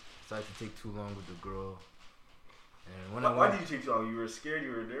decided to take too long with the girl. And when Why did you take so long? You were scared.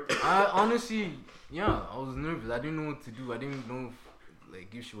 You were nervous. I honestly, yeah, I was nervous. I didn't know what to do. I didn't know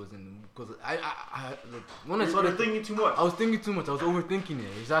if she was in, because I like when I saw you were the thinking too much. I was thinking too much. I was overthinking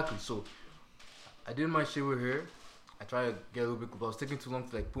it. Exactly. So I did my shit with her. I tried to get a little bit close. I was taking too long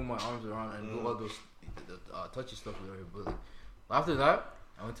to like put my arms around and do all those touchy stuff with her. But like, after that,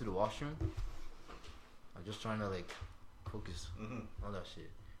 I went to the washroom. I was just trying to like focus on that shit.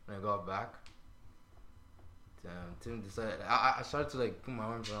 When I got back, Tim decided. I started to like put my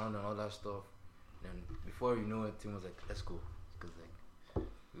arms around and all that stuff. And before you know it, Tim was like, "Let's go," because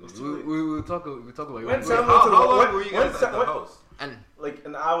like we'll talk about When your Sam- How to the- long when- were you when guys Sa- at the when- house? and Like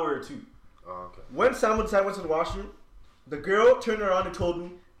an hour or two. Oh, okay. When Samuel decided went to the washroom, the girl turned around and told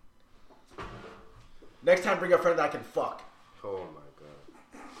me, "Next time, bring a friend that I can fuck." Oh my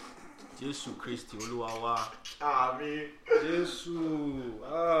god. Jesus Christi, Oluwawa. Ah, me. Jesus.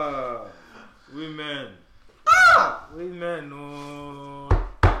 Women. Women, no.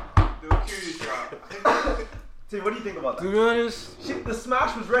 They'll kill you, Sean. Say, what do you think about to that? be honest, Shit, the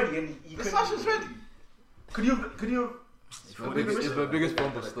smash was ready, and he The couldn't. smash is ready. Could you? it's my biggest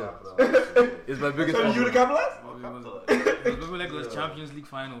fumble still. It's my biggest So you would fumble. have capitalized? It was like the Champions League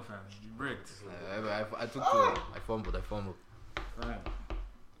final, fam. You bricked. I took the. I fumbled. Fam.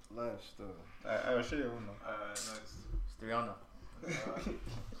 Nice stuff. I'll show you one Nice. Striana.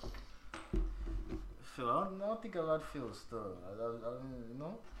 Phil, I don't think I've had Phil still. You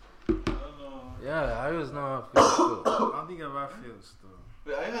know? I don't know. Yeah, I was not feeling still. I don't think I've had Phil still.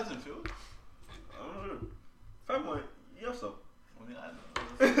 Wait, I had some feel. I don't know. Fam, what? You have some. No,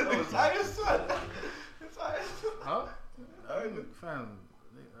 it's highest one. It's highest. Huh? Fam,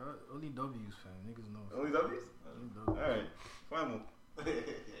 only W's, fam. Niggas know. Only W's? Only W's. Alright. Fam.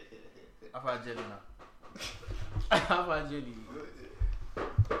 I've had jelly now. I've had jelly.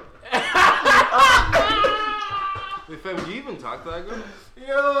 Wait, fam, do you even talk to that girl?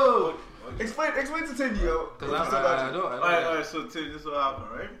 Yo, explain to Tindy, yo. Because I don't. Alright, so this is what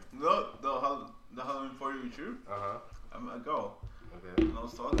happened, right? No, the Halloween party with you. I met a girl. Okay. And I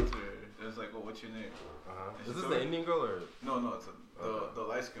was talking to her. It was like, oh, what's your name? And Is she this told the me- Indian girl or? No, it's the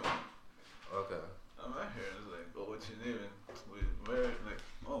light skin one. Okay. I met her and it was like, oh, what's your name? And where? Like,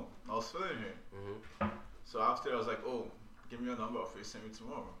 oh, I was feeling her. So after I was like, oh, give me your number. I'll FaceTime you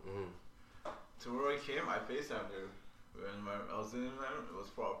tomorrow. Tomorrow I came, I FaceTimed her. When I was in the room, it was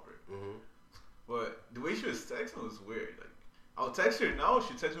proper. But the way she was texting was weird. Like, I'll text her now,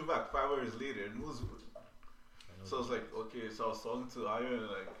 she texts me back 5 hours later, and it was weird. So I was like, okay, so I was talking to Aya, and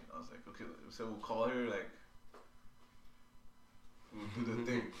like, I was like, okay, so we'll call her, like, we'll do the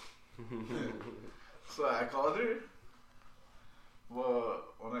thing. So I called her. Well,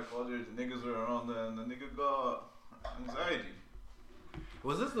 when I called her, the niggas were around, and the nigga got anxiety.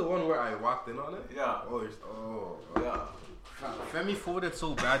 Was this the one where I walked in on it? Yeah. Yeah. Femi forwarded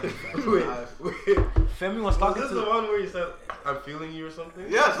so badly, fam. Wait. Femi was Was talking this to the one where you said, I'm feeling you or something?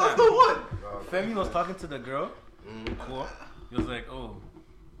 Yes, that's the one. Oh, Femi was talking to the girl. Cool. He was like, "Oh,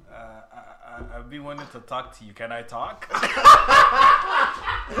 I've been wanting to talk to you. Can I talk?"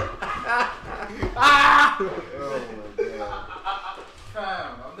 Oh my god.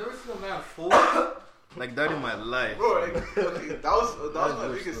 Fam, I've never seen a man fold like that in my life. Bro, like, that was my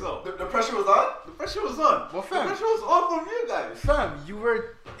biggest self. The pressure was on? The pressure was on. Well, The fam, pressure was on from you guys. fam, you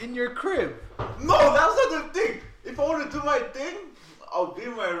were in your crib. No, that's not the thing. If I want to do my thing, I'll be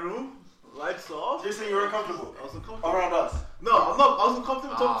in my room, lights off. You're saying you were uncomfortable I was uncomfortable. around us. No, I'm not. I was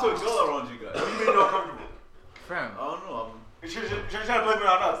uncomfortable talking to a girl around you guys. You made you uncomfortable. Fam, I don't know. You're trying to blame it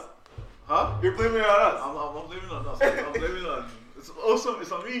on us. Huh? You're blaming it on us. I'm blaming it on us. I'm blaming it on. It's also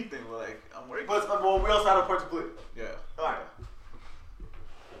it's a me thing, but like I'm working. But well, we also had a part to play. Yeah. Alright.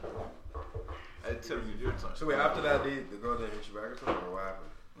 I tell you your time. So wait, after that date, the girl didn't hit you back or something, or what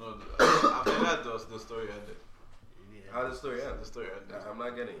happened? No, after that, the story ended. How did the story end? The story ended. I'm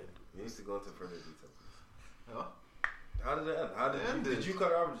not getting it. You need to go into further details. Huh? How did it end? Did you cut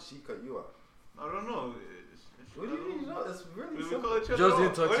her off or did she cut you off? I don't know. What do you mean? No, it's really We simple. call each other just off.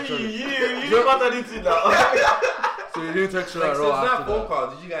 didn't touch each other. You about that into now. So you didn't text her Like, at so all it's not after phone that. call.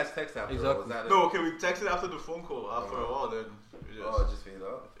 Did you guys text after? Exactly. Or was that it? No, okay, we texted after the phone call. After a while, then we just. Oh, it just faded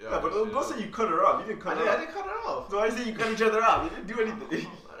out. Yeah, Yeah, but just, don't say you cut her off. You didn't I cut her didn't, I off. didn't cut her off. So I say you cut each other off. You didn't do anything.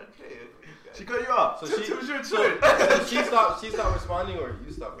 Okay. She cut you off. So So she, she, so she stopped responding or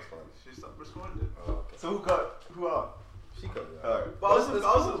you stopped responding? she stopped responding. Oh, okay. So who cut who off? She cut you off. Alright. But I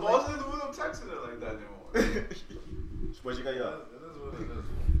wasn't in the mood of texting her like that anymore. Where'd you cut you off? It is what it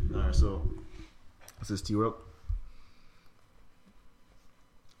is. Alright, so this is T-World.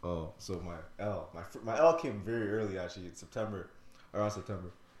 Oh, so my L came very early actually in September, around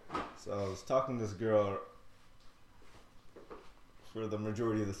September. So I was talking to this girl for the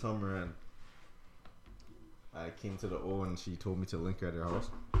majority of the summer, and I came to the O, and she told me to link her at her house.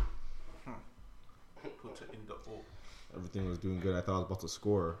 Put it in the O. Everything was doing good. I thought I was about to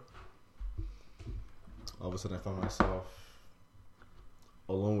score. All of a sudden, I found myself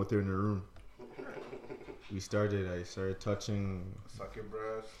alone with her in the room. I started touching, Suck your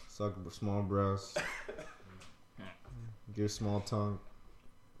breast. suck small breasts, give small tongue.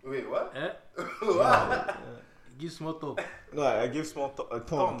 Wait, what? Eh? What? Give small talk. No, I give small tongue. Okay.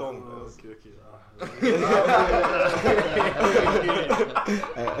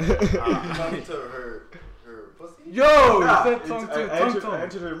 Talking to her pussy? Yo, you said tongue too. I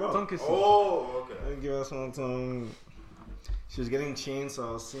entered her mouth. Tongue kissing. Oh, okay. I give her small tongue. She was getting chained, so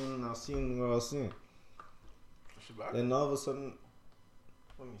I was seeing what I was seeing. She back? Then all of a sudden,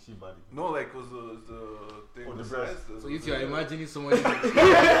 what do you mean she body? No, like was the thing. Oh, the the breast. size, So if you're imagining someone,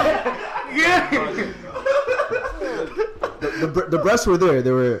 The breasts were there.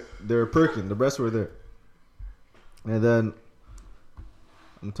 They were perking. The breasts were there. And then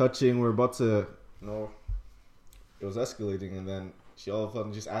I'm touching. We're about to. No, it was escalating, and then she all of a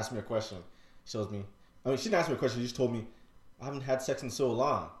sudden just asked me a question. She tells me. I mean, she didn't ask me a question. She just told me, "I haven't had sex in so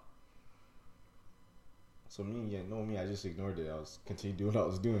long." So me, I just ignored it. I was continuing doing what I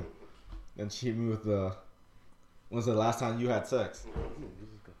was doing. Then she hit me with the, "When's the last time you had sex?"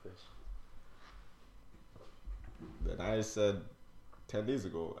 Then I said, 10 days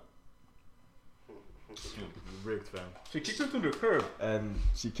ago. you bricked, fam. She kicked her to the curb. And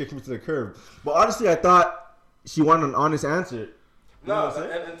she kicked me to the curb. But honestly, I thought she wanted an honest answer. You know No, what I'm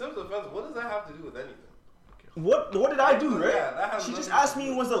saying? and in terms of offense, what does that have to do with anything? What did I do, right? Yeah, that has She just nothing asked to me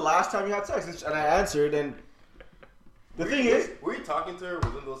do when's the last time you had sex, and I answered. And the thing is, were you talking to her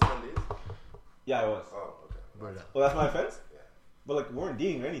within those 10 days? yeah, I was. Oh, okay. Brother. Well, that's my offense. Yeah. But like, we weren't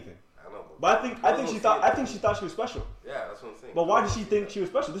dating or anything. I know. But I think she thought she was special. Yeah, that's what I'm saying. But why did she think she was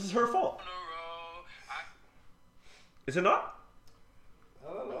special? This is her fault. Is it not?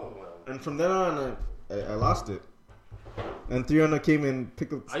 I don't know, man. And from then on, I lost it. And 300 came and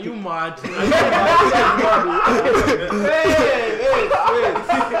picked up. Are you mad? Hey,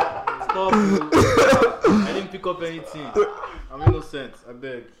 Stop. I didn't pick up anything. I'm innocent. I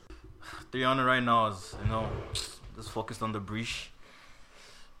beg. 300 right now is, just focused on the breach.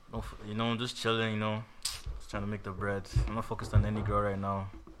 Just chilling, just trying to make the bread. I'm not focused on any girl right now,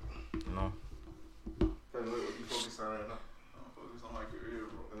 What you focus on right now? I'm focused on my career,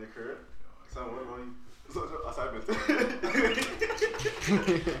 bro. On your career? So what you? Assignment.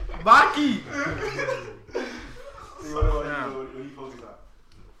 Baki! What you focus on?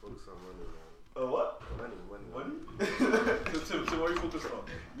 Focus on money, man. What? Money. So Tim, what are you focused on?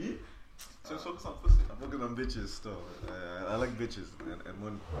 Me? Tim's focused on pussy. I'm focused on bitches still. I like bitches and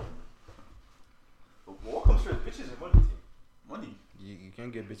money. What comes first? Bitches and money, team? Money. you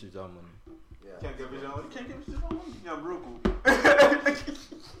can't get bitches without money. Yeah. Can't get bitches on money. Can't get bitches on money. Yeah, I'm broke.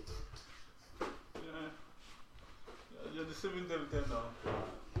 You're deceiving them now.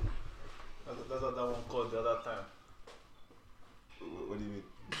 That's what that one called the other time. What do you mean?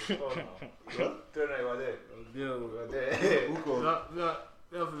 Oh, no. What? Turn you were there. Who called?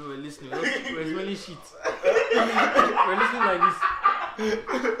 We're listening. We're smelling shit. We're listening like this.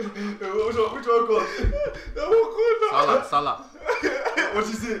 Which one called? That one called. Salah. What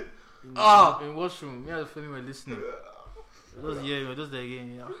you say? In washroom. Me and the family were listening. We're just there again.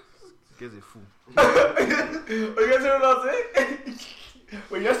 Yeah. Guy's a fool. Oh, you guys heard what I was saying?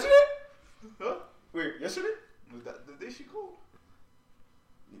 Wait, yesterday? Huh? Wait, yesterday? Was that the day she called?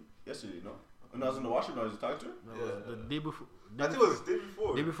 Yesterday, no. When I was in the washroom, I was just talking to her. That was the day before. I think it was the day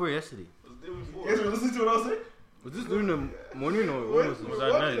before. Day before yesterday. It was the day before. You guys were listening to what I was saying? Was this during the morning or We when was were it?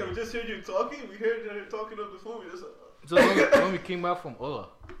 that watching night? it. We just heard you talking. We heard her talking on the phone. We just. So when we came back from Ola.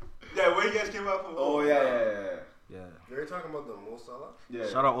 Yeah, when you guys came out from. Oh, yeah. Yeah. You're talking about the Mo Salah? Yeah.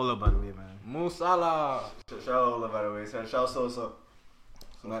 Shout out Ola, by the way, man. Mo Salah. Shout out Ola, by the way. Shout out Sosa.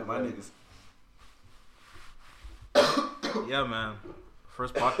 My niggas. Yeah, man.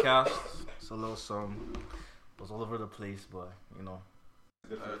 First podcast. It's a little was all over the place, but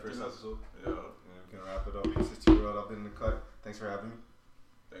Good for the first think episode. Yeah. We can wrap it up. This is 2 World Up in the Cut. Thanks for having me.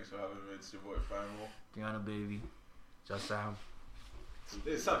 Thanks for having me. It's your boy Famo. Tiana baby. Just Sam.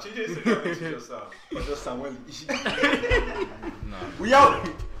 Hey, Sam, change your Instagram and change your sound. Or just Samuel. Nah. We out.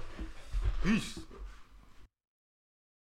 Peace.